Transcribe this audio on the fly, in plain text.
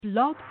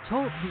Blog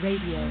Talk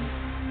Radio.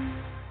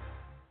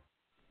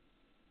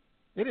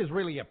 It is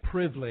really a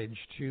privilege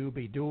to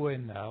be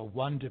doing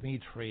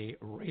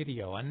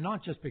 1DimitriRadio, and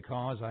not just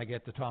because I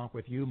get to talk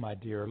with you, my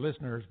dear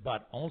listeners,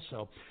 but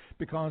also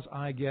because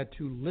I get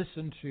to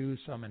listen to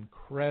some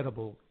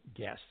incredible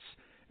guests.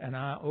 And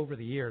over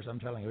the years,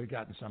 I'm telling you, we've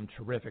gotten some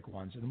terrific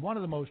ones. And one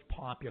of the most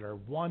popular,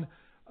 one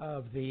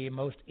of the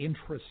most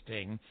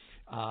interesting,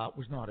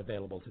 was not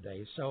available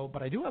today.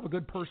 But I do have a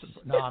good person.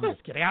 No, I'm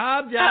just kidding.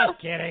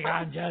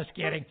 I'm just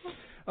kidding.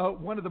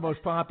 One of the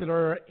most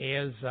popular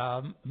is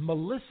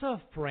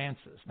Melissa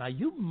Francis. Now,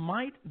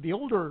 the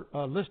older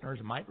listeners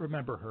might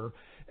remember her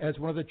as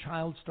one of the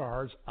child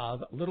stars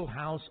of Little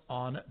House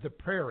on the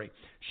Prairie.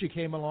 She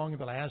came along in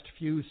the last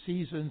few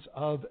seasons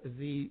of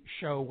the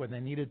show when they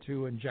needed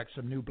to inject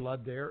some new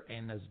blood there,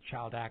 and as a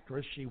child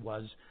actress, she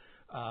was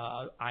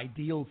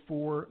ideal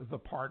for the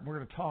part. And we're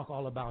going to talk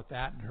all about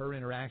that and her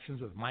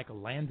interactions with Michael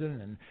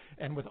Landon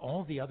and with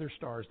all the other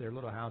stars there,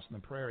 Little House on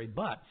the Prairie.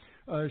 But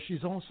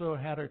she's also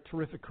had a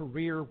terrific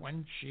career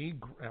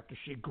after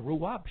she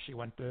grew up. She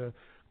went to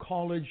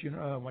college,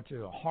 went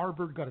to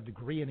Harvard, got a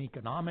degree in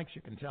economics.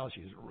 You can tell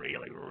she's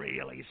really,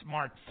 really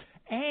smart.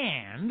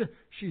 And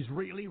she's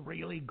really,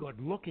 really good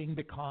looking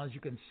because you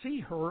can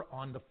see her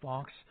on the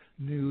Fox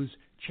News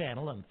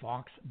channel and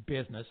Fox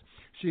Business.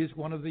 She is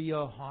one of the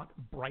hot,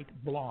 bright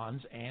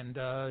blondes, and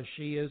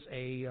she is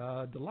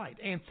a delight.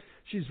 And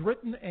she's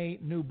written a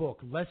new book,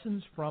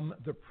 Lessons from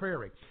the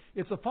Prairie.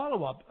 It's a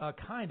follow-up,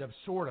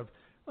 sort of.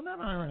 Well, not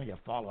really a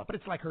follow-up, but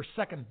it's like her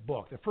second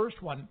book. The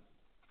first one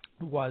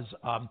was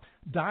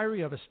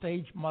Diary of a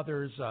Stage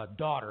Mother's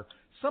Daughter.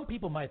 Some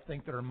people might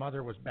think that her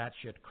mother was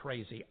batshit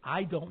crazy.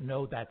 I don't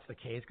know that's the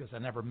case because I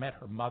never met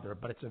her mother,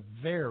 but it's a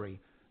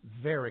very,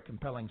 very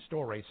compelling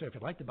story. So if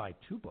you'd like to buy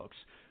two books,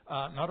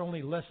 not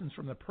only Lessons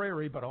from the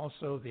Prairie, but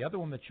also the other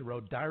one that she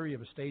wrote, Diary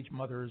of a Stage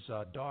Mother's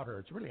Daughter.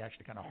 It's really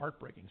actually kind of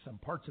heartbreaking, some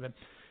parts of it.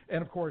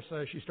 And, of course,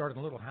 she started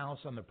in Little House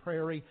on the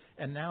Prairie,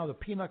 and now the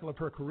pinnacle of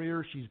her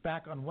career, she's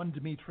back on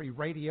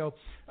 1DimitriRadio.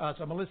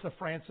 So, Melissa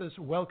Francis,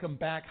 welcome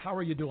back. How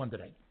are you doing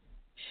today?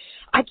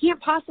 I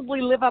can't possibly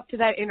live up to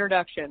that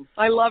introduction.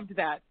 I loved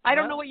that. I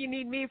don't know what you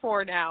need me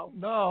for now.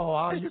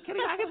 No, you're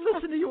kidding. I can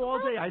listen to you all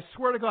day. I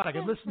swear to God, I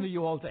can listen to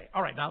you all day.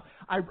 All right, now,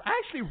 I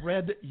actually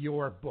read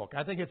your book.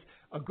 I think it's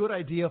a good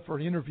idea for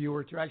an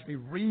interviewer to actually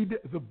read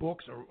the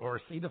books or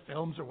see the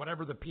films or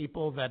whatever the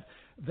people that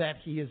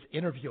he is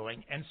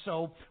interviewing. And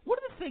so one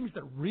of the things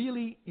that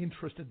really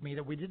interested me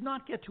that we did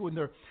not get to in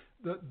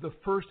the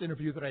first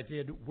interview that I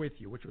did with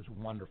you, which was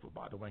wonderful,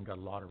 by the way, and got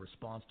a lot of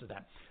response to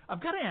that.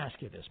 I've got to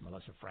ask you this,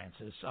 Melissa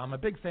Francis. I'm a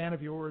big fan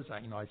of yours.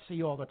 I see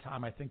you all the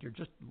time. I think you're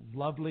just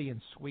lovely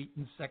and sweet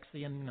and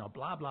sexy and,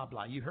 blah, blah,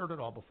 blah. You heard it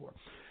all before.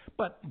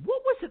 But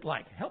what was it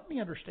like? Help me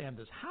understand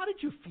this. How did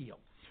you feel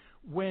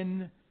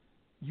when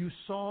you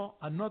saw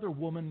another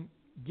woman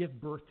give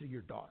birth to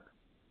your daughter?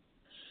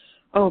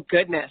 Oh,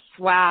 goodness.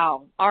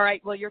 Wow. All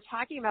right. Well, you're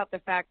talking about the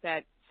fact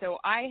that so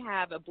I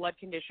have a blood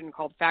condition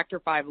called factor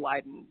V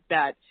Leiden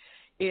that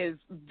is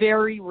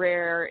very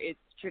rare. It's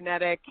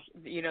genetic.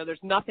 There's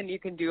nothing you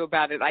can do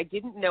about it. I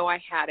didn't know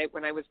I had it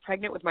when I was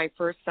pregnant with my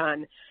first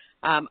son.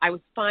 I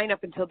was fine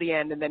up until the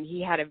end, and then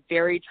he had a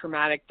very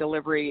traumatic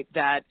delivery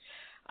that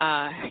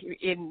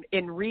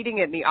in reading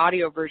it in the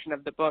audio version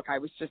of the book, I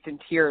was just in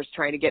tears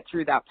trying to get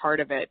through that part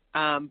of it.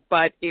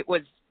 But it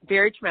was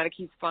very traumatic.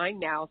 He's fine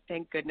now.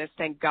 Thank goodness.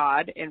 Thank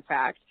God, in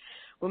fact.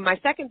 When my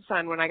second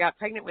son, when I got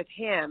pregnant with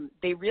him,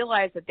 they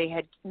realized that they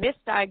had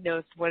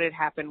misdiagnosed what had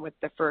happened with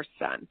the first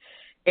son.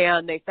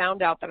 And they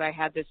found out that I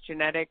had this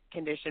genetic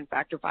condition,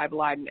 factor V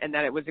Leiden, and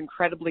that it was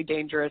incredibly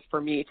dangerous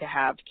for me to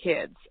have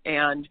kids.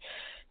 And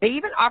they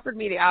even offered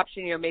me the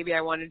option, maybe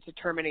I wanted to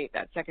terminate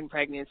that second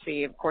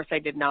pregnancy. Of course, I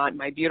did not.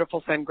 My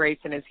beautiful son,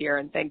 Grayson, is here,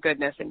 and thank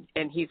goodness,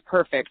 and he's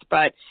perfect.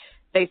 But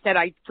they said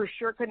I for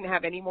sure couldn't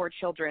have any more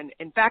children.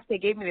 In fact, they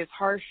gave me these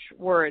harsh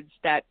words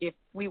that if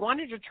we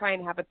wanted to try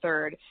and have a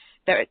third,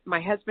 that my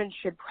husband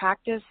should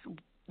practice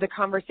the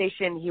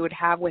conversation he would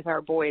have with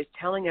our boys,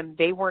 telling them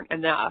they weren't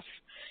enough,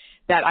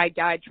 that I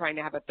died trying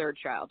to have a third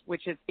child,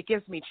 it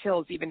gives me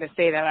chills even to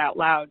say that out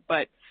loud.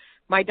 But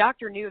my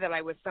doctor knew that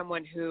I was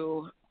someone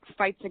who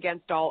fights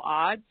against all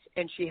odds,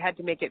 and she had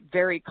to make it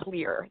very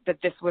clear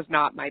that this was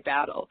not my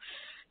battle.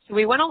 So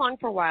we went along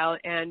for a while,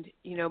 and,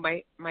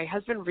 my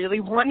husband really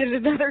wanted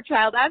another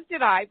child, as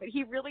did I, but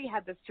he really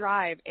had this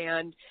drive.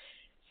 And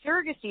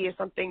surrogacy is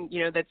something,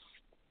 that's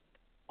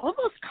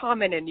almost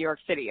common in New York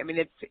City. I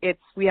mean,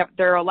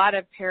 there are a lot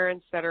of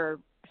parents that are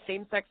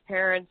same-sex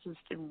parents,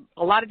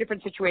 a lot of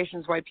different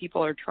situations why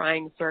people are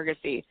trying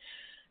surrogacy.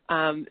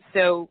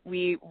 So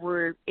we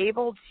were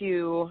able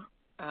to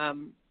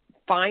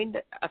find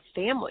a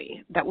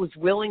family that was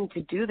willing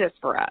to do this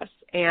for us.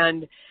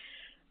 And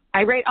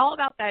I write all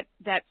about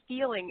that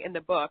feeling in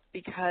the book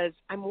because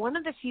I'm one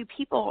of the few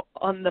people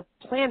on the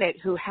planet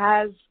who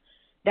has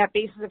that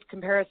basis of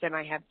comparison.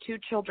 I have two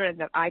children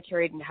that I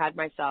carried and had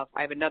myself.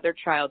 I have another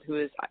child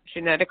who is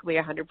genetically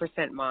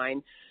 100%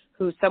 mine,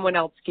 who someone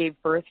else gave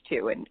birth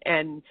to.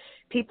 And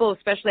people,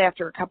 especially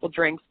after a couple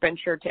drinks,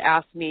 venture to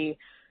ask me,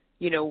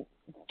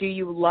 do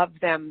you love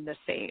them the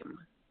same?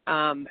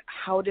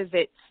 How does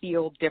it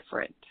feel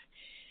different?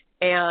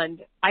 And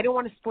I don't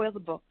want to spoil the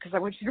book because I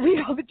want you to read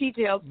all the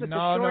details, but the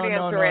short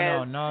answer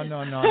is...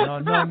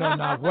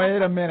 No.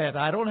 Wait a minute.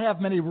 I don't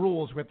have many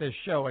rules with this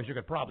show, as you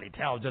could probably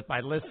tell just by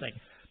listening.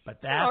 But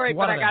that's all right,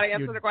 one but of them. I got to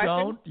answer the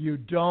question. You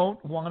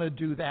don't want to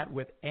do that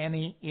with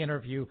any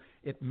interview.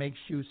 It makes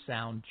you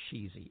sound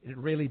cheesy. It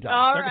really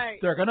does.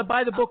 They're going to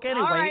buy the book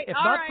anyway, if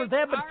not for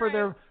them, but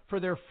for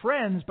their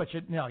friends. But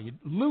you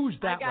lose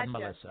that one,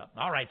 Melissa.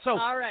 All right.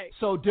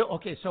 So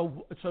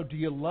do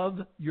you love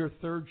your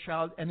third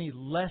child any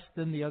less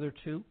than the other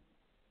two?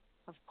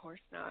 Of course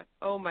not.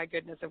 Oh my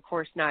goodness, of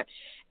course not.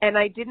 And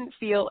I didn't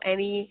feel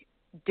any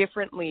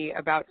differently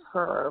about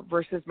her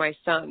versus my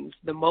sons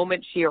the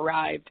moment she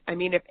arrived. I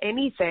mean, if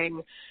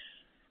anything,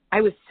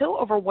 I was so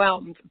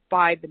overwhelmed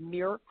by the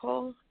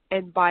miracle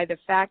and by the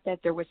fact that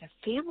there was a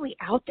family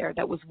out there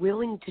that was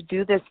willing to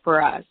do this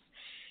for us.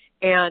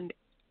 And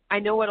I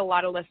know what a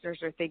lot of listeners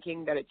are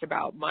thinking, that it's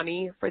about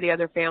money for the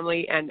other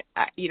family. And,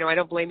 I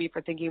don't blame you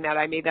for thinking that.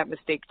 I made that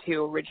mistake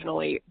too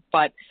originally.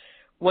 But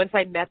once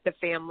I met the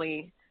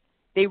family,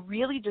 they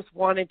really just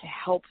wanted to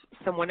help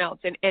someone else.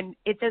 And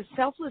it's as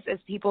selfless as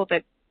people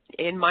that,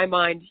 in my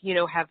mind,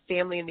 have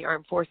family in the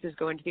armed forces,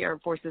 go into the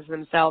armed forces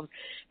themselves.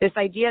 This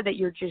idea that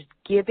you're just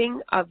giving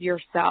of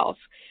yourself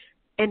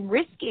and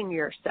risking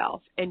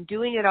yourself and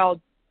doing it all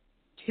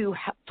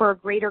for a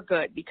greater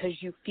good because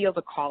you feel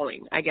the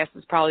calling, I guess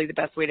is probably the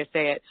best way to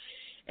say it.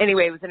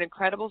 Anyway, it was an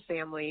incredible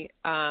family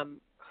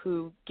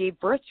who gave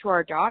birth to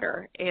our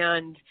daughter.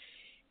 And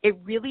it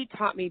really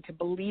taught me to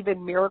believe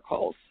in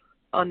miracles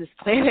on this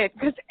planet,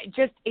 because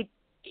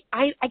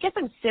I guess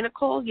I'm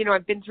cynical.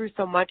 I've been through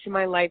so much in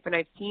my life and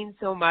I've seen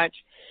so much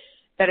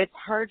that it's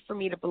hard for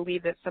me to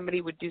believe that somebody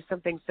would do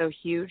something so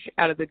huge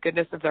out of the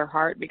goodness of their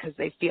heart because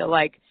they feel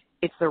like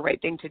it's the right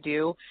thing to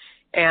do.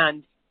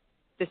 And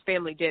this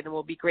family did, and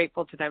we'll be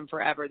grateful to them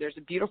forever. There's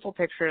a beautiful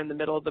picture in the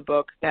middle of the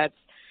book that's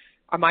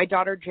my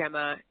daughter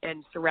Gemma,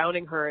 and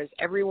surrounding her is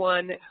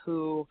everyone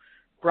who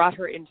brought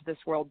her into this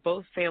world,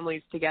 both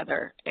families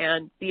together.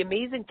 And the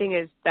amazing thing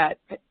is that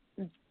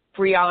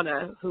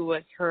Brianna, who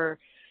was her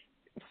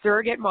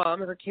surrogate mom,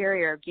 her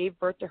carrier, gave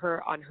birth to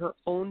her on her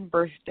own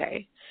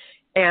birthday.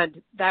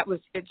 And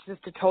it's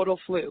just a total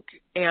fluke.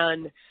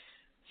 And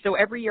so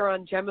every year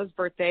on Gemma's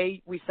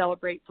birthday, we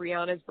celebrate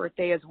Brianna's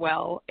birthday as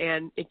well.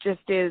 And it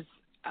just is,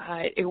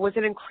 it was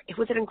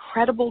an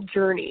incredible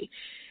journey.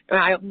 And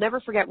I'll never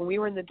forget when we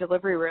were in the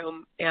delivery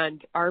room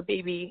and our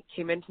baby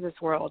came into this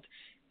world,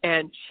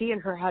 and she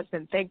and her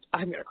husband thanked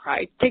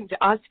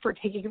us for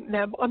taking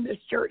them on this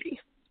journey.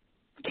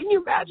 Can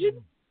you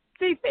imagine?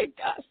 They thanked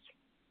us.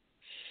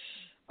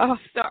 Oh,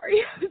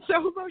 sorry. It's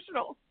so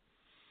emotional.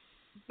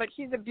 But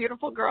she's a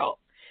beautiful girl.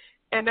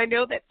 And I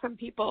know that some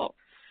people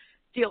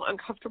feel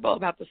uncomfortable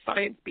about the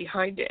science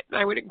behind it. And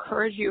I would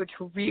encourage you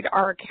to read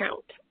our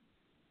account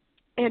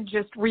and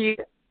just read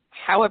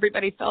how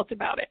everybody felt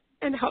about it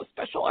and how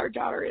special our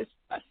daughter is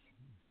to us.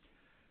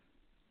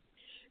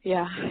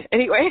 Yeah.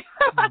 Anyway.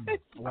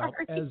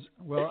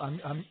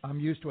 I'm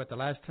used to it. The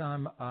last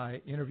time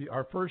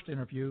our first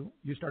interview,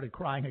 you started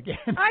crying again.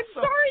 I'm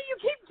sorry you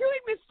keep doing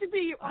this to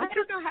me. I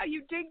don't know how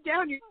you dig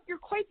down. You're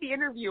quite the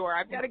interviewer.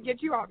 I've got to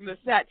get you out on the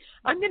set.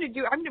 I'm going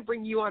to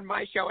bring you on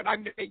my show, and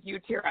I'm going to make you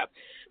tear up.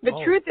 The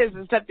truth is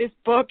that this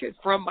book is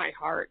from my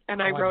heart, and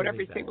I wrote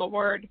every single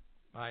word.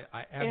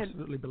 I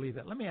absolutely believe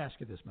that. Let me ask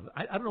you this, Mother.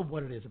 I don't know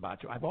what it is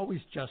about you. I've always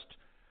just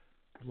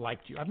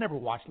liked you. I've never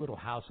watched Little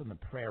House on the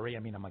Prairie.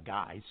 I mean, I'm a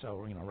guy,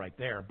 so, right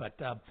there. But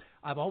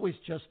I've always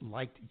just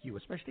liked you,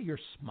 especially your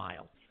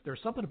smile. There's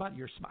something about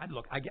your smile.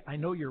 Look, I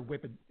know you're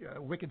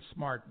wicked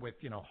smart with,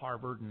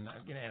 Harvard, and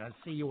I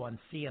see you on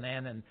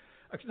CNN and,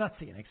 not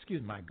CNN,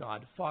 excuse my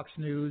God, Fox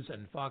News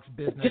and Fox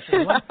Business.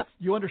 And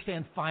you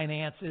understand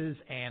finances,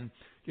 and,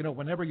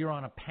 whenever you're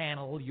on a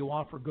panel, you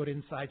offer good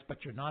insights, but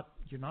you're not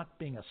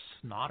being a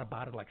snot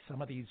about it like some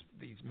of these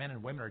men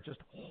and women are just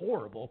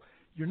horrible.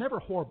 You're never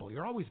horrible.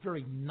 You're always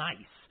very nice.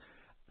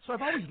 So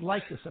I've always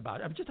liked this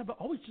about it. I've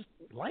always just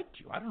liked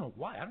you. I don't know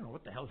why. I don't know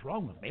what the hell's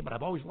wrong with me, but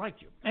I've always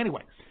liked you.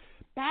 Anyway,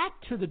 back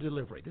to the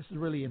delivery. This is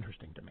really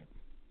interesting to me.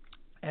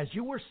 As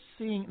you were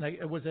seeing,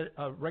 was it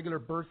a regular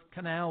birth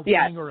canal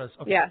yes. thing?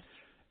 Okay. Yes.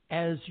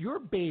 As your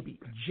baby,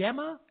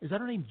 Gemma, is that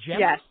her name, Gemma?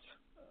 Yes.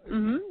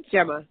 Mm-hmm.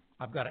 Gemma.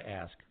 I've got to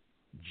ask,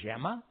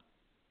 Gemma?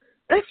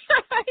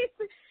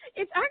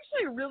 It's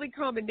actually a really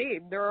common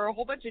name. There are a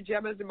whole bunch of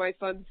Gemmas in my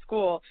son's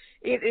school.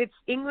 It's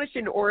English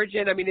in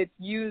origin. I mean, it's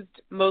used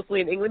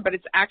mostly in England, but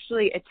it's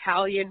actually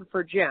Italian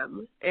for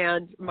gem,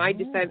 and my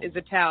descent is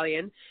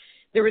Italian.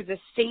 There was a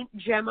Saint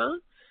Gemma.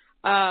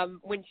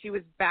 When she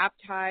was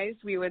baptized,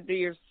 we went through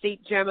your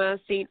Saint Gemma,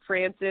 Saint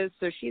Francis.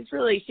 So she's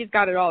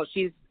got it all.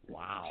 She's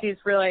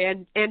really,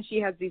 and she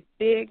has these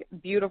big,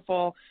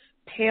 beautiful,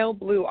 pale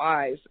blue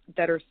eyes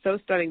that are so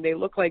stunning. They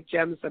look like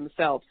gems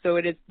themselves. So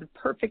it is the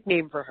perfect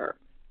name for her.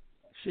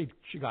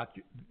 She got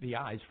the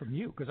eyes from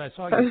you, because I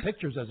saw your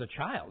pictures as a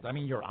child. I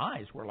mean, your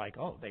eyes were like,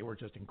 they were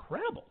just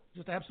incredible,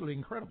 just absolutely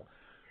incredible.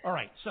 All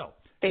right, so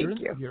Thank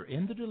you. You're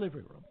in the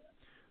delivery room.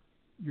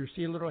 you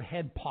see a little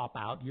head pop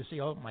out. You see,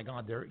 oh my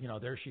God,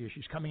 there she is.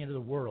 She's coming into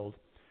the world.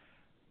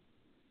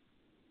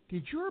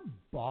 Did your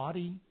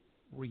body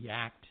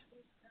react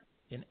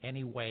in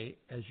any way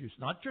as you,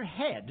 not your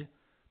head,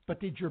 but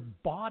did your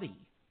body,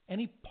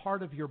 any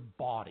part of your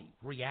body,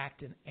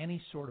 react in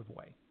any sort of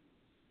way?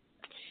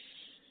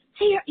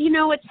 Hey,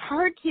 it's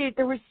hard to,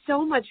 there was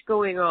so much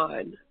going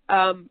on.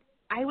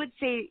 I would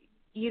say,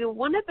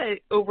 one of the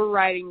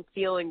overriding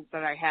feelings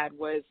that I had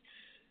was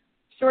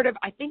sort of,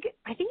 I think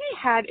I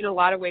had, in a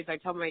lot of ways, I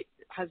tell my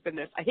husband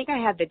this, I think I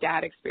had the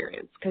dad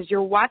experience, because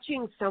you're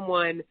watching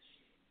someone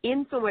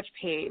in so much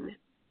pain,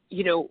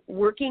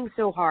 working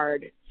so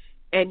hard,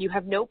 and you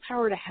have no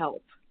power to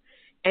help,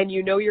 and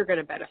you're going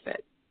to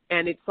benefit.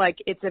 And it's like,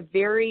 it's a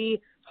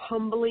very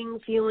humbling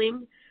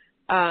feeling.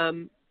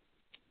 I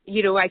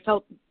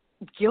felt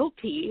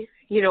guilty.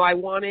 It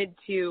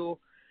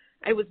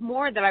was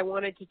more that I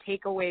wanted to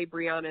take away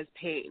Brianna's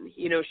pain.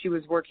 She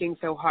was working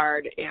so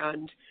hard.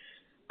 And,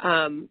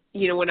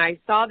 when I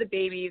saw the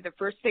baby, the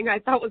first thing I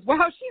thought was,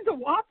 wow, she's a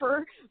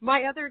whopper.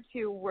 My other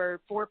two were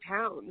 4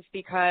 pounds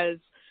because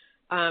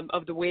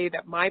of the way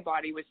that my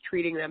body was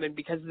treating them and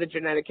because of the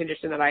genetic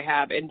condition that I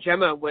have. And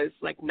Gemma was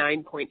like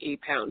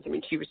 9.8 pounds. I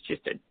mean, she was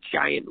just a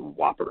giant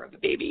whopper of a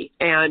baby.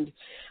 And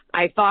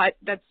I thought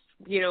that's,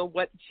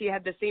 what she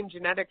had the same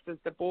genetics as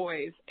the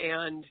boys.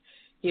 And,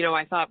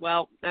 I thought,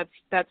 well,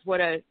 that's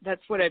what a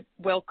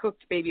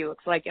well-cooked baby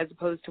looks like, as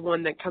opposed to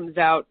one that comes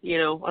out,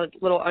 a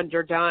little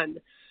underdone.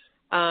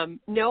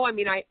 No, I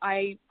mean,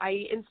 I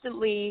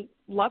instantly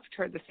loved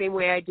her the same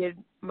way I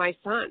did my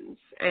sons.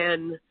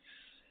 And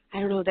I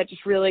don't know, that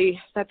just really,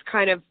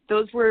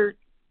 those were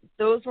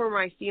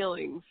my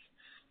feelings.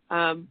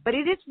 But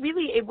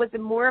it was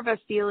more of a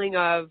feeling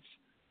of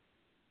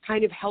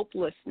kind of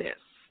helplessness.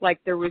 Like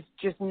there was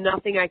just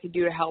nothing I could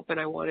do to help, and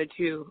I wanted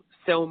to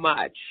so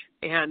much.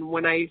 And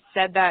when I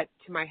said that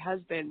to my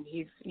husband,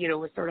 he,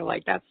 was sort of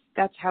like,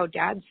 that's how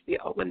dads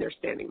feel when they're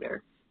standing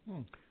there.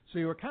 So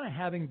you were kind of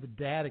having the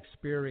dad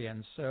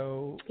experience.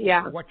 So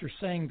yeah. What you're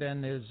saying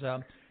then is,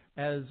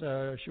 as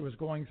she was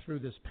going through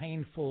this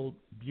painful,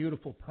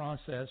 beautiful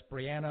process,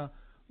 Brianna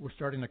was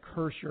starting to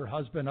curse your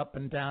husband up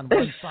and down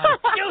one side.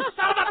 You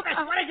son of a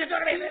bitch! What did you do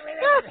to me?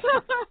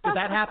 Did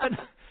that happen?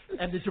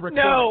 And did you record?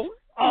 No.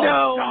 Oh,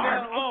 no,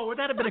 darn. no. Oh, would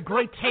that have been a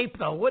great tape,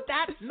 though? Would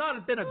that not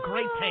have been a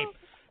great tape?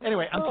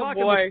 Anyway,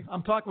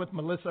 I'm talking with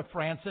Melissa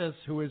Francis,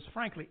 who is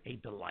frankly a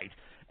delight,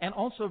 and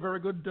also a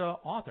very good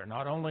author.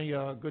 Not only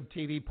a good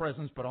TV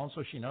presence, but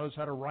also she knows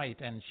how to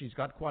write, and she's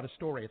got quite a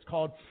story. It's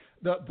called,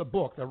 the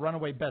book, the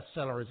runaway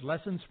bestseller, is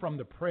Lessons from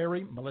the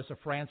Prairie, Melissa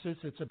Francis.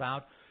 It's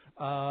about,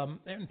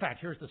 in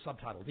fact, here's the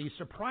subtitle, The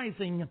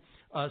Surprising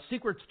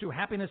Secrets to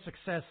Happiness,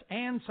 Success,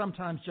 and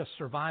Sometimes Just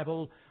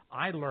Survival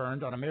I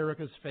Learned on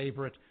America's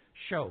Favorite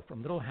Show,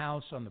 from Little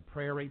House on the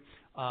Prairie.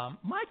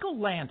 Michael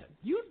Landon,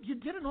 you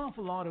did an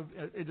awful lot of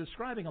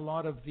describing a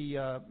lot of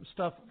the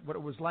stuff, what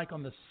it was like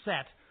on the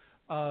set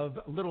of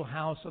Little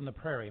House on the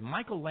Prairie.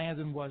 Michael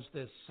Landon was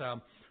this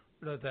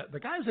the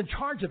guy who's in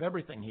charge of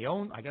everything. He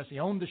owned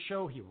the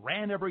show. He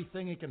ran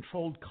everything. He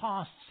controlled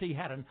costs. He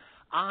had an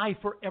eye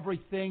for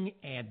everything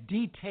and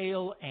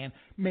detail and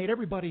made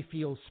everybody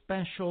feel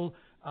special.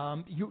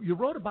 You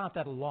wrote about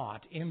that a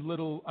lot in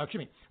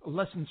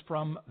Lessons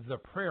from the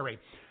Prairie.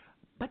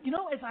 But,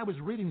 as I was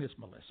reading this,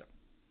 Melissa,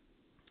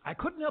 I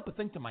couldn't help but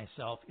think to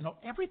myself,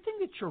 everything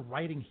that you're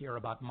writing here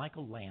about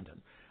Michael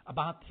Landon,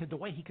 about the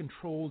way he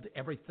controlled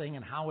everything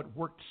and how it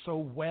worked so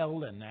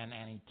well, and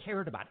he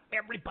cared about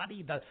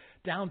everybody,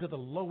 down to the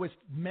lowest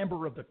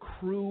member of the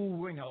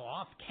crew,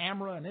 off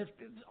camera, and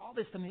all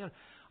this and the other.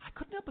 I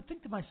couldn't help but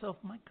think to myself,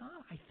 my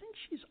God, I think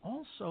she's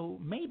also,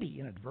 maybe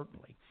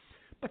inadvertently,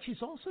 but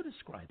she's also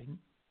describing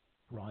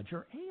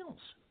Roger Ailes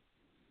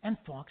and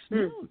Fox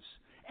News.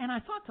 And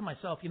I thought to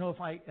myself,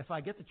 if I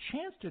get the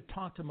chance to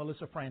talk to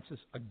Melissa Francis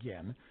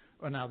again,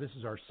 now this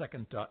is our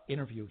second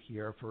interview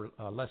here for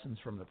Lessons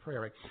from the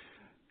Prairie,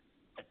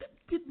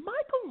 did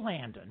Michael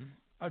Landon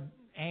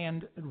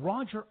and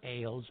Roger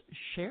Ailes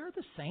share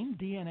the same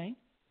DNA?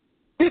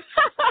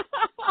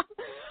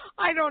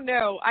 I don't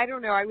know.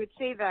 I would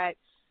say that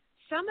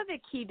some of the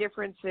key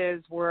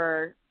differences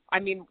were,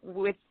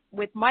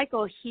 with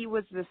Michael, he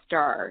was the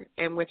star,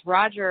 and with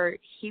Roger,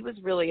 he was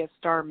really a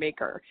star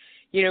maker.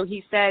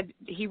 He said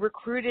he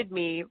recruited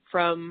me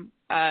from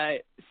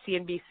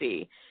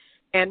CNBC.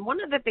 And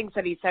one of the things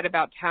that he said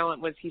about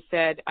talent was he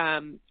said,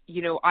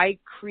 I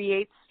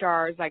create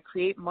stars, I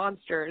create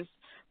monsters,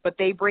 but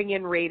they bring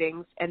in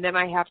ratings, and then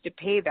I have to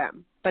pay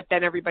them, but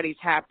then everybody's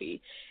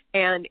happy.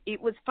 And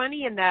it was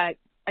funny in that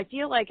I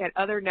feel like at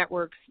other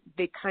networks,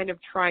 they kind of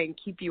try and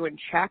keep you in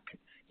check.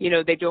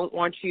 They don't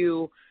want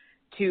you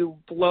to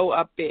blow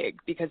up big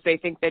because they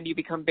think then you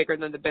become bigger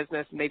than the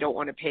business and they don't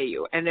want to pay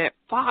you. And at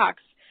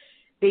Fox,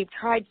 they've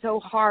tried so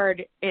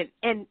hard,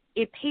 and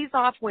it pays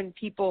off when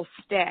people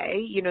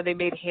stay. They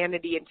made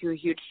Hannity into a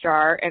huge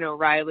star, and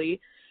O'Reilly.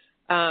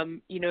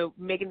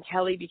 Megyn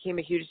Kelly became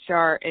a huge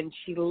star, and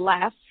she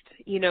left.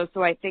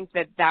 So I think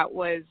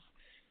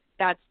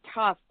that's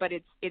tough. But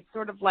it's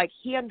sort of like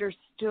he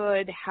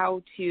understood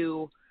how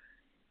to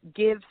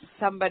give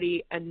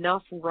somebody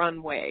enough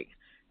runway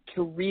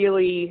to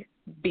really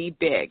be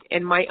big.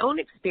 In my own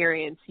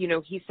experience,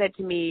 he said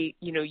to me,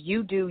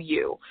 you do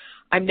you.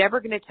 I'm never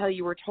going to tell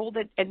you. We're told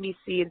at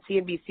NBC and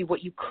CNBC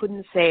what you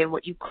couldn't say and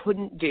what you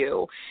couldn't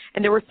do.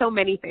 And there were so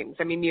many things.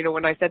 I mean,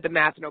 when I said the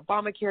math in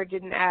Obamacare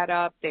didn't add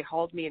up, they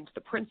hauled me into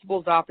the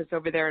principal's office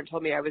over there and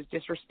told me I was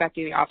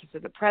disrespecting the office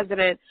of the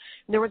president.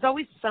 And there was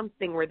always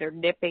something where they're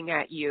nipping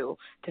at you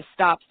to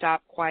stop,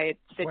 quiet,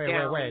 sit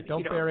down. Wait.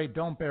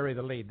 Don't bury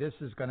the lead. This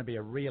is going to be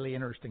a really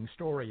interesting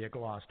story you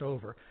glossed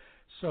over.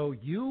 So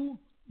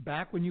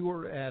back when you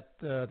were at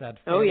that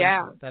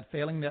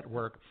failing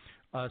network,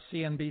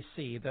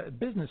 CNBC,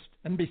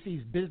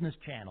 NBC's business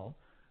channel,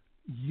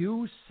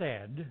 you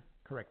said,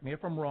 correct me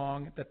if I'm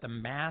wrong, that the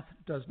math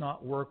does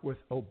not work with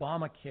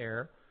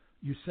Obamacare.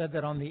 You said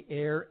that on the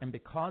air, and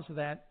because of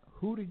that,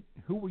 who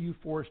were you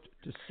forced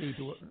to see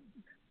to it?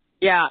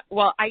 Yeah,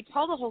 well, I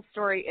tell the whole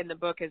story in the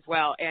book as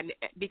well, and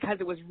because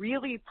it was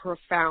really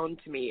profound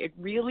to me. It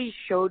really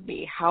showed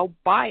me how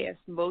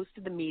biased most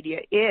of the media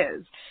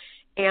is.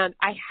 And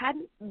I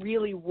hadn't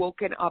really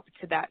woken up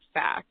to that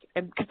fact.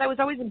 And because I was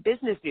always in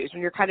business news.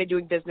 When you're kind of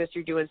doing business,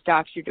 you're doing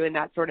stocks, you're doing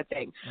that sort of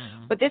thing.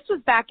 Mm-hmm. But this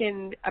was back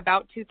in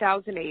about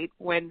 2008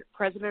 when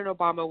President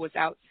Obama was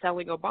out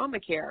selling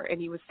Obamacare. And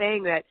he was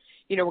saying that,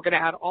 we're going to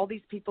add all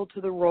these people to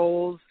the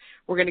rolls.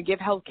 We're going to give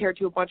health care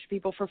to a bunch of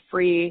people for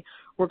free.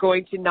 We're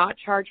going to not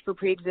charge for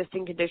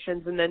pre-existing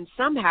conditions. And then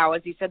somehow,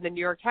 as he said in the New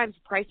York Times,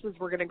 prices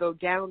were going to go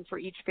down for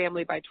each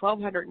family by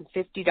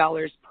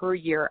 $1,250 per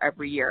year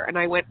every year. And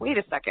I went, wait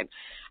a second.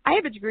 I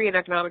have a degree in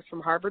economics from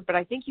Harvard, but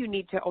I think you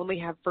need to only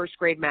have first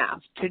grade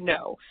math to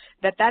know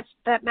that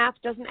math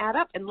doesn't add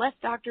up unless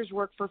doctors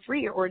work for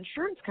free or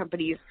insurance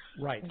companies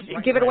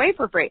give it away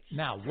for free.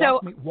 Now,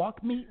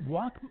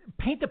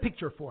 paint the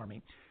picture for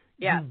me.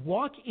 Yeah. You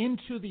walk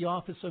into the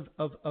office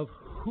of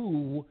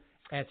who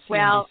at CNBC?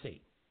 Well,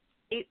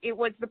 it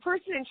was the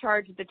person in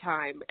charge at the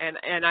time,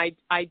 and I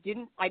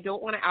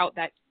don't want to out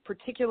that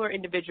particular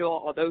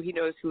individual, although he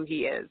knows who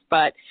he is,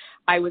 but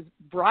I was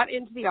brought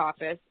into the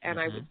office and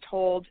I was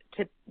told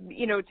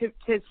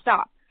to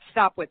stop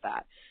with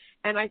that.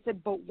 And I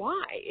said, but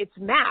why? It's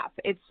math.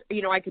 It's,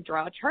 I could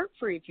draw a chart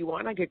for you if you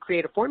want. I could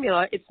create a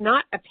formula. It's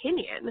not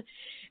opinion.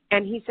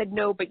 And he said,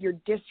 no, but you're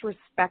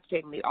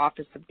disrespecting the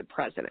office of the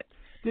president.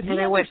 Did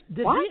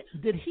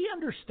he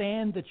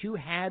understand that you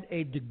had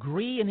a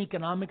degree in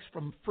economics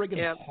from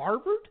friggin'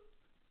 Harvard?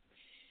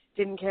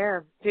 Didn't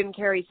care.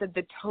 He said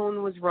the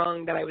tone was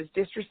wrong, that I was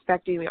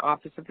disrespecting the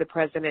office of the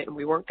president, and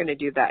we weren't going to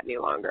do that any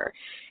longer.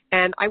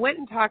 And I went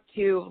and talked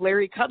to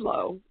Larry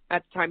Kudlow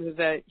at the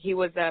time. He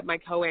was my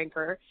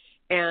co-anchor,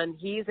 and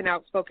he's an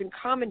outspoken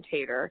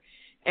commentator.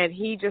 And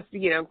he just,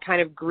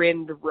 kind of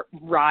grinned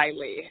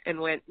wryly and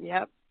went,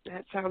 yep,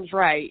 that sounds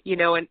right.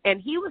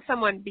 And he was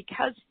someone,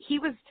 because he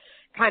was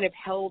kind of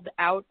held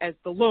out as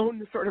the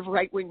lone sort of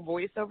right-wing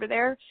voice over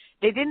there,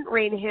 they didn't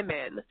rein him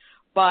in,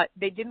 but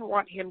they didn't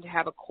want him to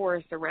have a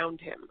chorus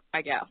around him,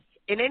 I guess.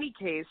 In any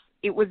case,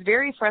 it was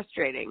very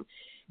frustrating.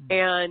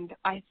 And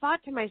I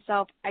thought to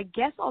myself, I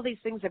guess all these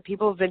things that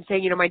people have been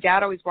saying, my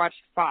dad always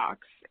watched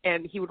Fox,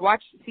 and he would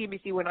watch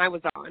CNBC when I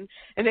was on,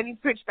 and then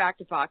he'd switch back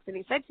to Fox, and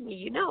he said to me,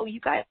 you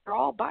guys are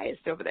all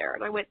biased over there.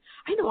 And I went,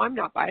 I know I'm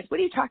not biased. What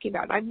are you talking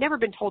about? And I've never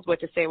been told what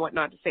to say and what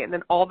not to say. And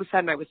then all of a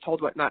sudden I was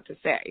told what not to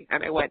say.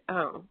 And I went,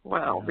 oh,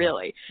 wow,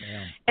 really?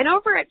 Yeah. And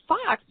over at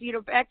Fox,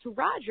 back to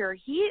Roger,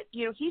 he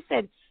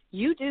said,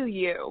 you do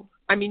you.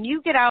 I mean,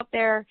 you get out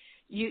there,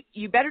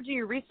 you better do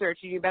your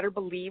research, and you better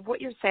believe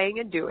what you're saying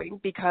and doing,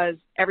 because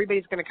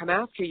everybody's going to come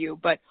after you.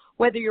 But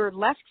whether you're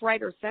left,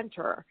 right, or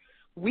center,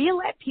 we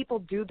let people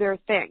do their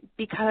thing,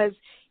 because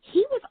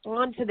he was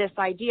on to this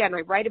idea, and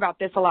I write about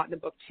this a lot in the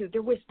book too.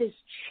 There was this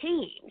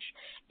change,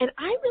 and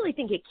I really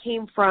think it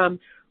came from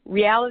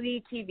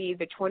reality TV,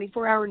 the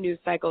 24-hour news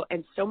cycle,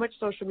 and so much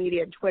social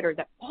media and Twitter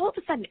that all of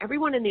a sudden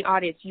everyone in the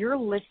audience, your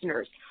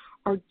listeners,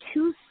 are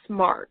too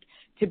smart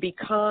to be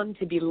conned,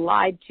 to be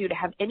lied to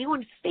have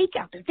anyone fake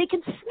out there. They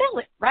can smell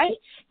it, right?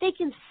 They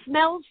can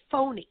smell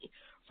phony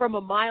from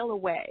a mile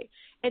away.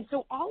 And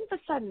so all of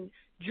a sudden,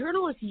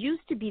 journalists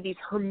used to be these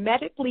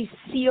hermetically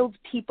sealed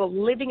people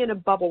living in a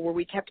bubble where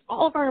we kept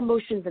all of our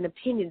emotions and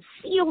opinions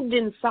sealed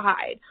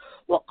inside.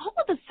 Well, all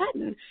of a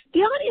sudden, the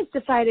audience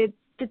decided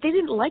that they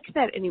didn't like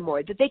that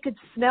anymore, that they could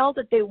smell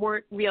that they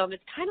weren't real. And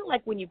it's kind of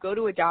like when you go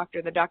to a doctor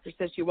and the doctor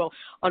says to you, well,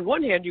 on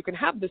one hand, you can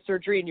have the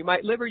surgery and you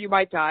might live or you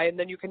might die, and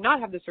then you cannot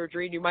have the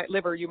surgery and you might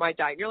live or you might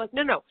die. And you're like,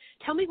 no,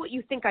 tell me what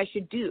you think I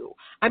should do.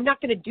 I'm not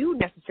going to do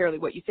necessarily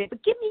what you say,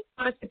 but give me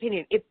an honest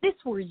opinion. If this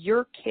were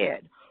your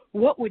kid,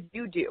 what would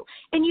you do?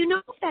 And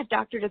if that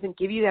doctor doesn't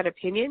give you that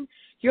opinion,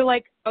 you're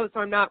like, oh, so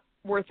I'm not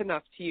worth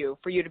enough to you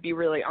for you to be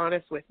really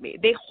honest with me.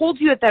 They hold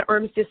you at that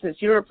arm's distance.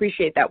 You don't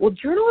appreciate that. Well,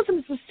 journalism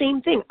is the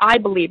same thing, I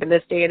believe, in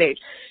this day and age.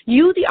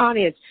 You, the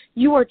audience,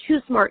 you are too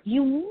smart.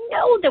 You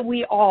know that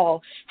we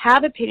all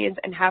have opinions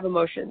and have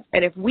emotions.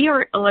 And if we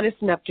aren't honest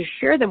enough to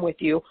share them with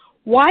you,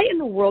 why in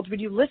the world would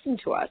you listen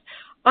to us?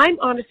 I'm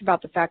honest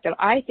about the fact that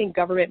I think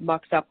government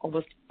mucks up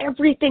almost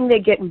everything they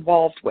get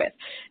involved with.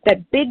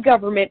 That big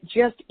government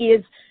just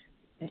is,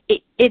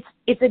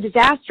 it's a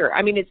disaster.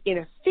 I mean, it's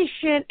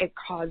inefficient, it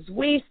causes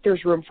waste,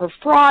 there's room for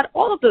fraud,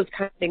 all of those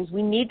kind of things.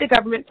 We need the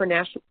government for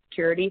national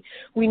security.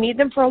 We need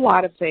them for a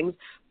lot of things,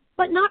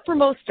 but not for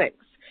most things.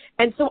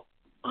 And so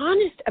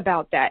honest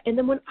about that. And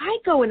then when I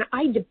go and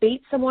I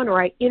debate someone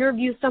or I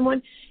interview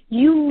someone,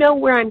 you know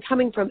where I'm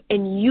coming from,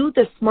 and you,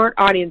 the smart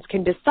audience,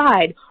 can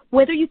decide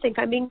whether you think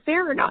I'm being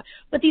fair or not.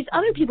 But these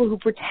other people who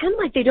pretend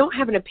like they don't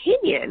have an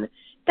opinion,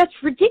 that's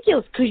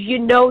ridiculous because you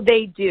know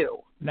they do.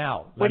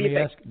 Now, let me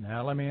ask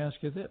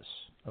you this.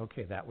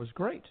 Okay, that was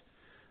great.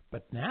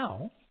 But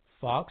now,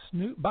 Fox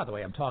News, by the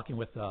way, I'm talking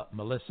with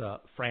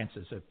Melissa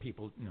Francis, if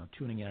people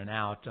tuning in and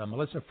out.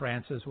 Melissa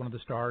Francis, one of the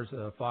stars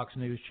of Fox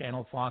News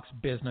Channel, Fox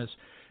Business,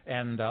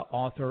 and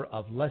author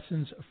of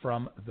Lessons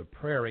from the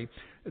Prairie.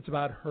 It's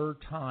about her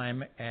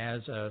time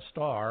as a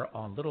star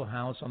on Little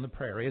House on the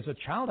Prairie as a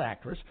child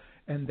actress,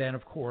 and then,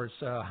 of course,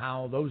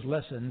 how those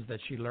lessons that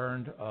she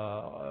learned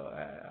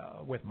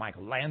with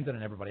Michael Landon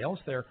and everybody else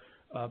there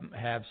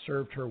have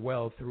served her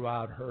well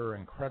throughout her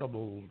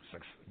incredibly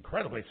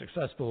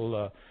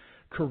successful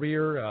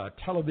career,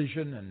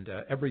 television, and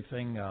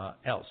everything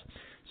else.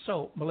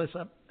 So,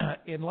 Melissa,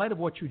 in light of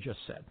what you just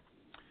said,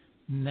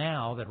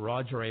 now that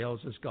Roger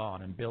Ailes is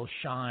gone and Bill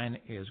Shine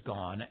is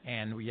gone,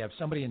 and we have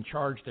somebody in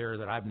charge there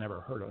that I've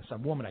never heard of,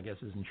 some woman, I guess,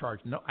 is in charge.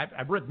 No,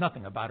 I've read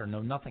nothing about her,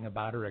 know nothing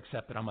about her,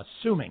 except that I'm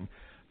assuming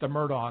the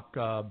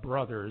Murdoch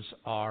brothers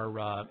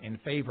are in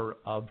favor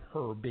of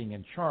her being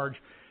in charge.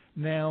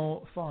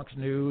 Now, Fox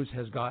News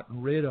has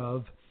gotten rid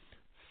of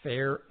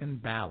fair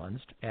and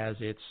balanced as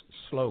its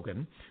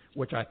slogan,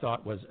 which I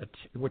thought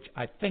which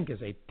I think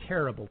is a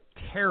terrible,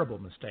 terrible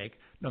mistake,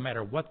 no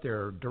matter what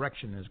their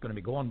direction is going to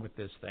be going with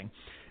this thing.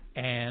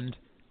 And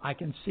I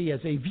can see as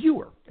a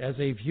viewer,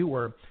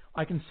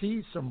 I can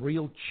see some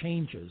real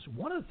changes.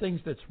 One of the things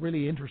that's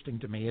really interesting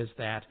to me is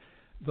that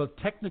the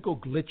technical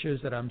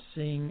glitches that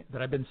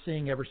I've been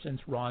seeing ever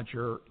since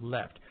Roger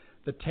left.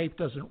 The tape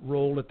doesn't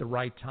roll at the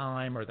right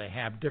time, or they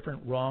have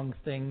different wrong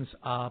things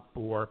up,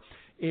 or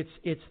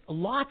it's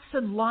lots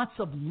and lots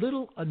of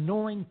little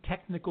annoying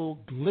technical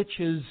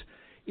glitches.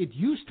 It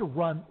used to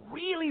run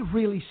really,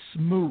 really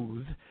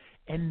smooth,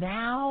 and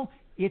now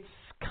it's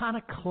kind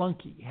of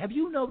clunky. Have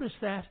you noticed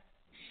that?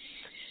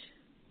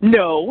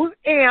 No,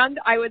 and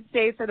I would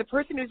say for the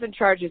person who's in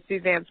charge is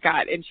Suzanne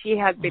Scott, and she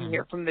has been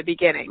here from the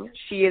beginning.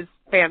 She is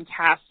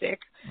fantastic,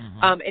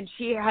 and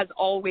she has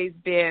always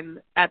been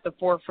at the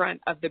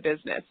forefront of the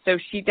business. So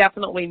she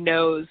definitely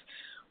knows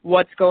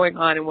what's going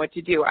on and what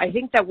to do. I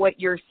think that what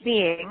you're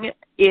seeing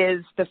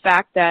is the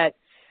fact that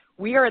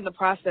we are in the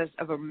process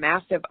of a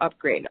massive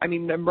upgrade. I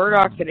mean, the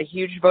Murdochs, in a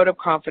huge vote of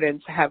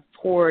confidence, have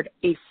poured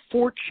a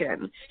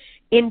fortune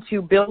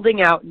into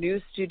building out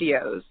new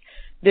studios.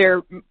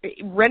 They're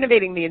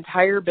renovating the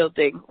entire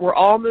building. We're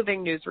all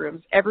moving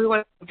newsrooms.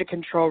 Everyone moved to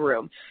control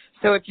room.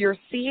 So if you're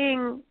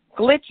seeing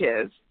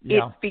glitches,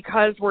 it's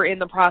because we're in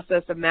the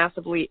process of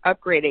massively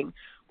upgrading,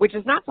 which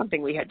is not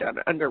something we had done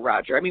under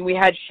Roger. I mean, we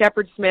had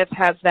Shepard Smith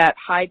has that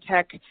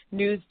high-tech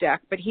news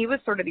deck, but he was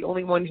sort of the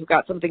only one who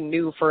got something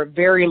new for a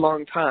very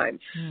long time.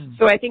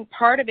 So I think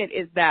part of it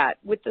is that.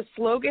 With the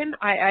slogan,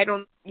 I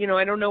don't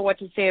know what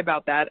to say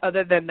about that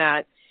other than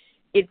that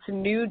it's a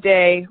new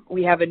day.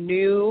 We have a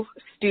new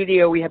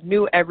studio. We have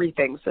new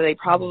everything. So they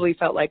probably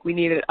felt like we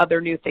needed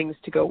other new things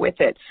to go with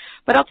it.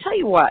 But I'll tell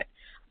you what,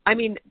 I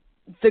mean,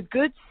 the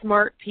good,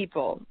 smart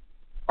people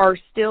are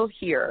still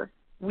here.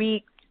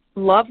 We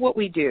love what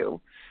we do.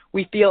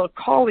 We feel a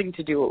calling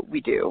to do what we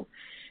do.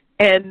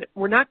 And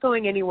we're not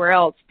going anywhere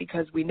else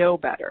because we know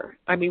better.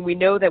 I mean, we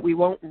know that we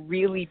won't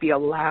really be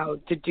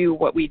allowed to do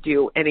what we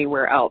do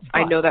anywhere else.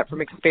 I know that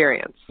from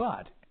experience.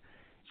 But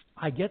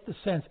I get the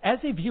sense, as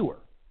a viewer,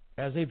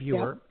 as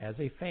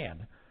a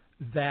fan,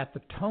 that the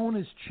tone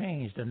has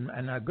changed.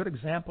 And a good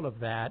example of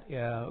that,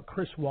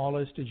 Chris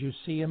Wallace, did you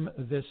see him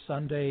this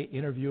Sunday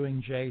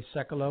interviewing Jay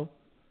Sekulow?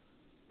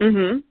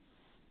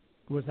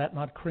 Was that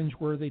not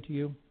cringeworthy to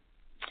you?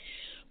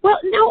 Well,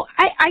 no,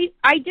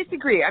 I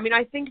disagree. I mean,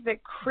 I think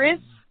that Chris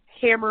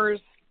hammers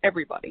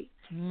everybody.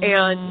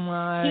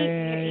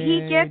 And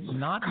he gets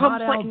not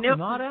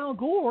Al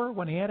Gore.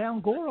 When he had Al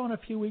Gore on a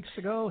few weeks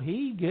ago,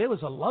 it was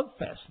a love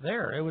fest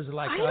there. It was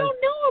like I don't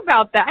know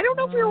about that. I don't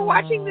know if we were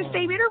watching the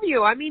same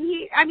interview. I mean,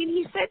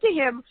 he said to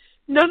him,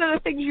 none of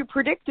the things you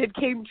predicted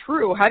came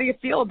true. How do you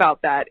feel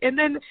about that? And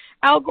then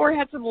Al Gore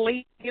had some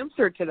late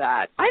answer to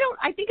that.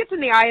 I think it's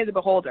in the eye of the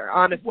beholder,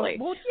 honestly.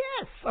 Well,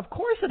 yes, of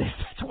course it is.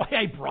 That's why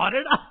I brought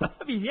it up.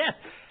 I mean, yes.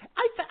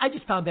 I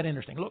just found that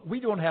interesting. Look, we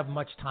don't have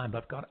much time,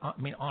 but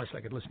honestly,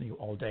 I could listen to you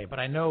all day. But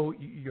I know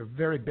you're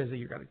very busy.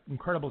 You've got an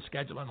incredible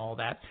schedule and all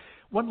that.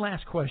 One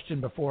last question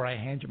before I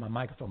hand you my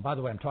microphone. By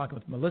the way, I'm talking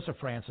with Melissa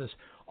Francis,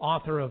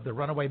 author of the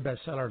runaway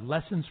bestseller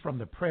Lessons from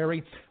the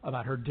Prairie,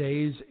 about her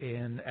days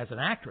as an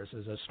actress,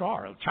 as a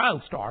star, a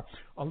child star,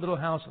 on Little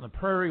House on the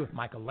Prairie with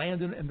Michael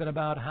Landon, and then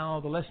about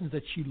how the lessons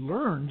that she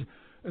learned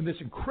in this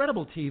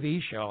incredible TV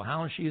show,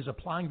 how she is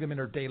applying them in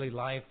her daily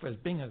life as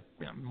being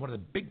one of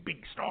the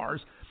big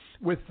stars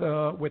with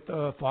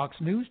Fox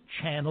News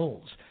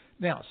channels.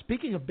 Now,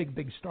 speaking of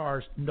big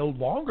stars, no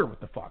longer with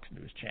the Fox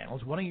News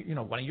channels, one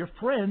of your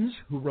friends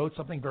who wrote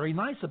something very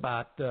nice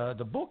about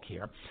the book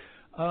here,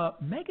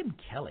 Megyn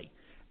Kelly.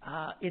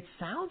 It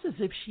sounds as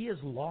if she has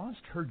lost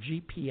her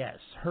GPS,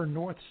 her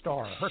North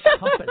Star, her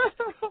compass.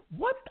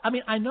 What? I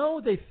mean, I know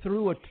they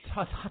threw a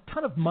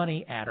ton of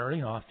money at her,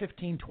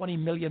 $15-20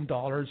 million.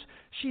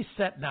 She's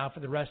set now for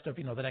the rest of,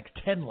 the next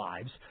 10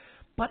 lives.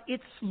 But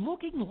it's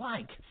looking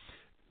like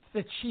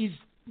that she's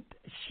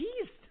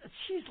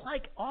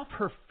like off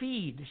her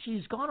feed.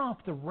 She's gone off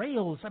the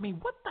rails. I mean,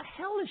 what the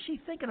hell is she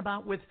thinking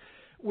about with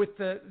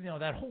the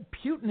that whole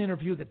Putin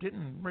interview that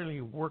didn't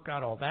really work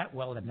out all that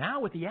well, and now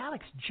with the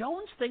Alex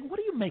Jones thing? What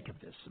do you make of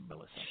this,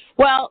 Melissa?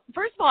 Well,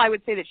 first of all, I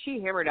would say that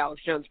she hammered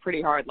Alex Jones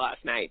pretty hard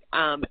last night,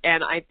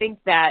 and I think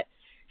that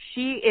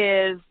she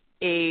is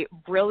a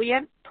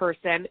brilliant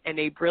person and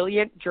a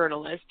brilliant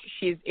journalist.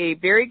 She's a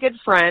very good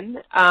friend,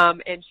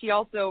 and she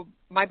also,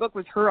 my book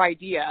was her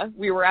idea.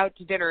 We were out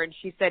to dinner, and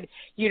she said,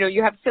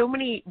 you have so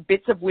many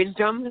bits of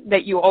wisdom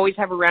that you always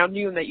have around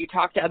you and that you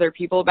talk to other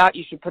people about.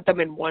 You should put them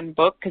in one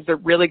book because they're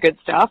really good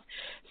stuff.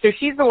 So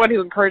she's the one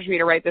who encouraged me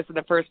to write this in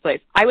the first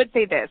place. I would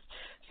say this.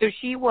 So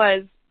she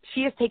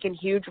has taken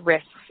huge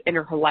risks in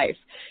her life.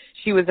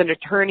 She was an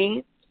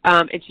attorney,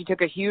 and she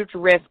took a huge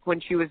risk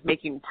when she was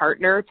making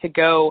Partner to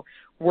go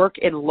work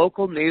in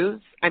local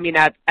news. I mean,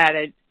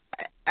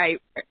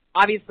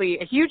 obviously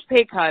a huge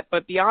pay cut,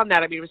 but beyond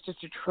that, I mean, it was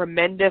just a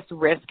tremendous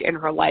risk in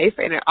her life,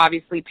 and it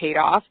obviously paid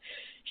off.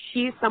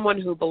 She's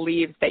someone who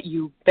believes that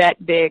you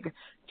bet big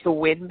to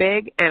win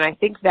big, and I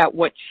think that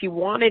what she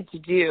wanted to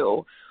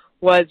do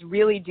was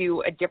really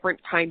do a different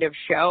kind of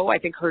show. I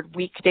think her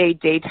weekday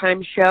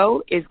daytime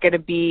show is going to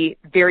be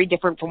very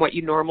different from what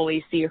you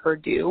normally see her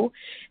do,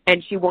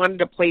 and she wanted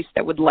a place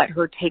that would let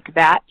her take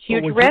that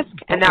huge risk,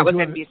 and that was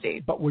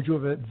NBC. But would you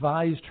have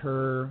advised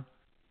her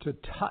to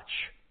touch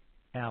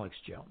Alex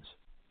Jones?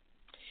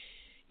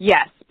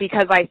 Yes,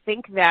 because I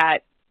think that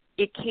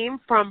it came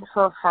from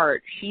her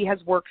heart. She has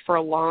worked for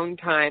a long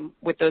time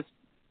with those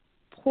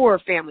poor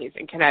families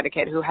in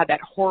Connecticut who had that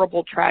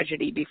horrible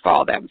tragedy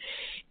befall them.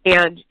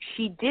 And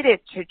she did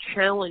it to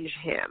challenge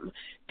him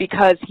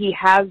because he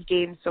has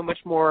gained so much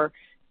more,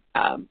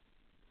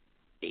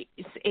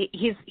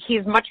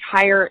 he's much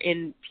higher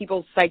in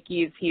people's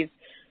psyches.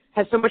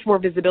 Has so much more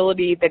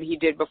visibility than he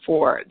did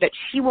before, that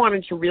she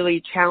wanted to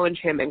really challenge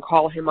him and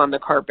call him on the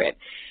carpet.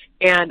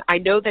 And I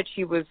know that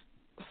she was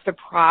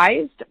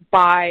surprised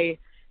by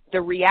the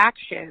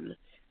reaction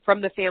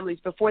from the families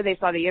before they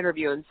saw the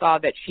interview and saw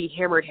that she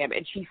hammered him,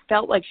 and she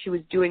felt like she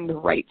was doing the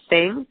right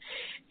thing.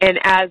 And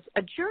as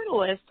a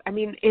journalist, I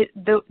mean,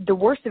 the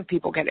worst of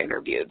people get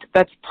interviewed.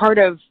 That's part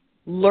of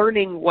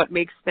learning what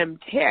makes them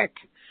tick.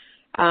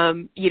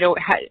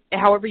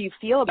 However you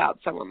feel about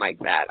someone like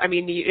that. I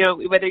mean,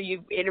 whether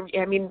you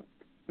interview, I mean,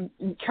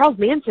 Charles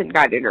Manson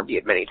got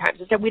interviewed many times.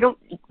 He said we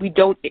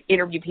don't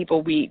interview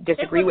people we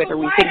disagree with or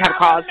we think have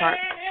caused harm.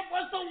 It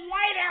was the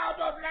White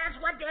Album.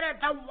 That's what did it.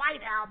 The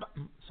White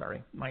Album.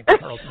 Sorry, my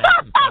Charles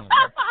Manson thing.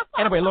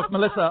 Anyway, look,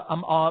 Melissa,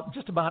 I'm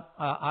just about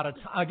out of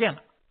time. Again,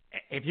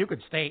 if you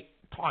could stay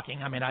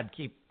talking, I mean, I'd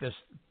keep this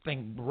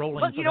thing rolling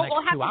for the next 2 hours.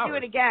 We'll have to do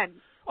it again.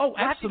 Oh, we'll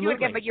absolutely. have to do it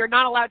again, but you're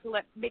not allowed to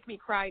make me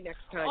cry next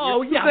time.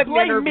 Oh, yeah,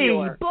 blame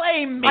me.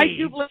 Blame me. I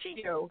do blame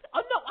you.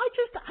 Oh, no,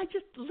 I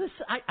just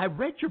listen. I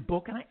read your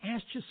book and I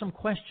asked you some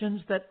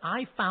questions that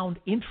I found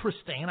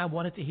interesting, and I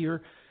wanted to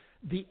hear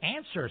the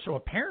answer. So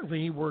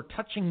apparently we're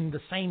touching the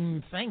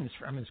same things.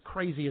 I mean, as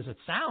crazy as it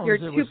sounds. You're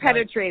too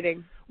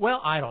penetrating.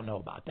 Well, I don't know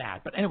about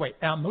that. But anyway,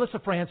 Melissa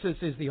Francis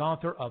is the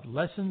author of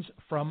Lessons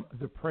from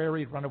the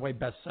Prairie, runaway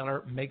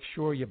bestseller. Make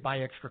sure you buy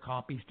extra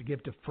copies to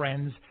give to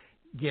friends.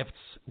 Gifts,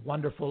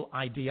 wonderful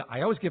idea.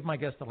 I always give my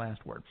guest the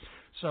last word.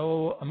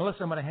 So,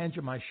 Melissa, I'm going to hand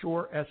you my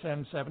Shure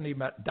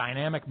SM70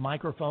 dynamic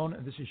microphone,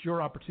 and this is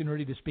your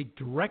opportunity to speak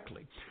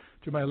directly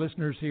to my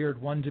listeners here at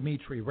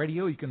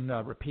 1DimitriRadio. You can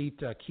repeat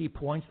key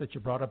points that you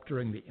brought up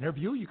during the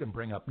interview. You can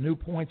bring up new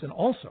points, and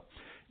also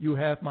you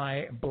have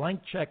my blank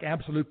check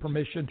absolute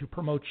permission to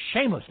promote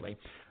shamelessly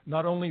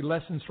not only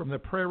Lessons from the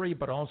Prairie,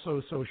 but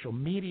also social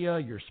media,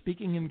 your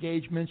speaking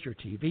engagements, your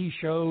TV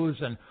shows,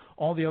 and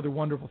all the other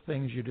wonderful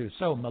things you do.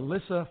 So,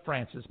 Melissa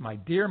Francis, my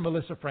dear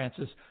Melissa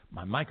Francis,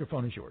 my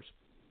microphone is yours.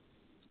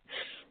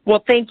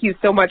 Well, thank you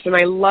so much, and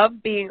I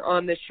love being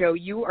on the show.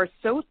 You are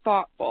so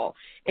thoughtful,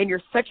 and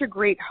you're such a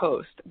great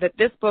host that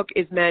this book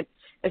is meant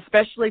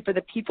especially for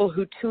the people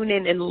who tune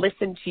in and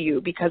listen to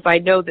you, because I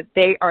know that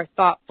they are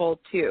thoughtful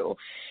too.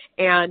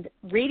 And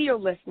radio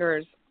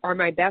listeners are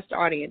my best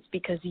audience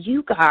because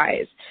you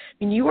guys,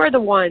 I mean, you are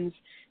the ones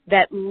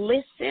that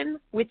listen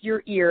with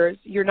your ears.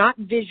 You're not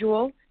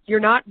visual. You're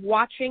not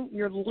watching,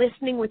 you're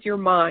listening with your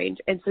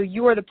mind. And so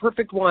you are the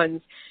perfect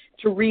ones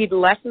to read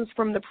Lessons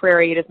from the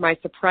Prairie. It is my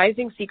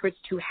surprising secrets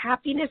to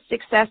happiness,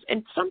 success,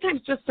 and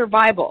sometimes just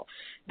survival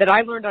that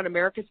I learned on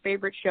America's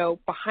favorite show,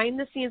 Behind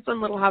the Scenes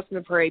on Little House on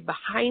the Prairie,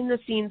 behind the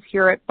scenes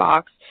here at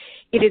Vox.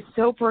 It is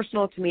so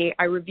personal to me.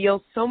 I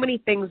reveal so many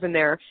things in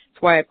there.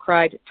 That's why I've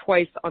cried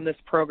twice on this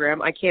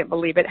program. I can't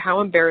believe it.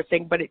 How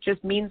embarrassing, but it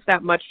just means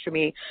that much to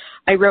me.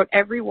 I wrote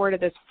every word of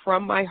this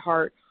from my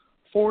heart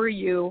for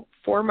you,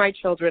 for my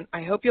children.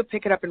 I hope you'll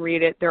pick it up and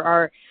read it. There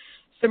are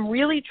some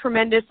really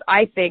tremendous,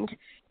 I think,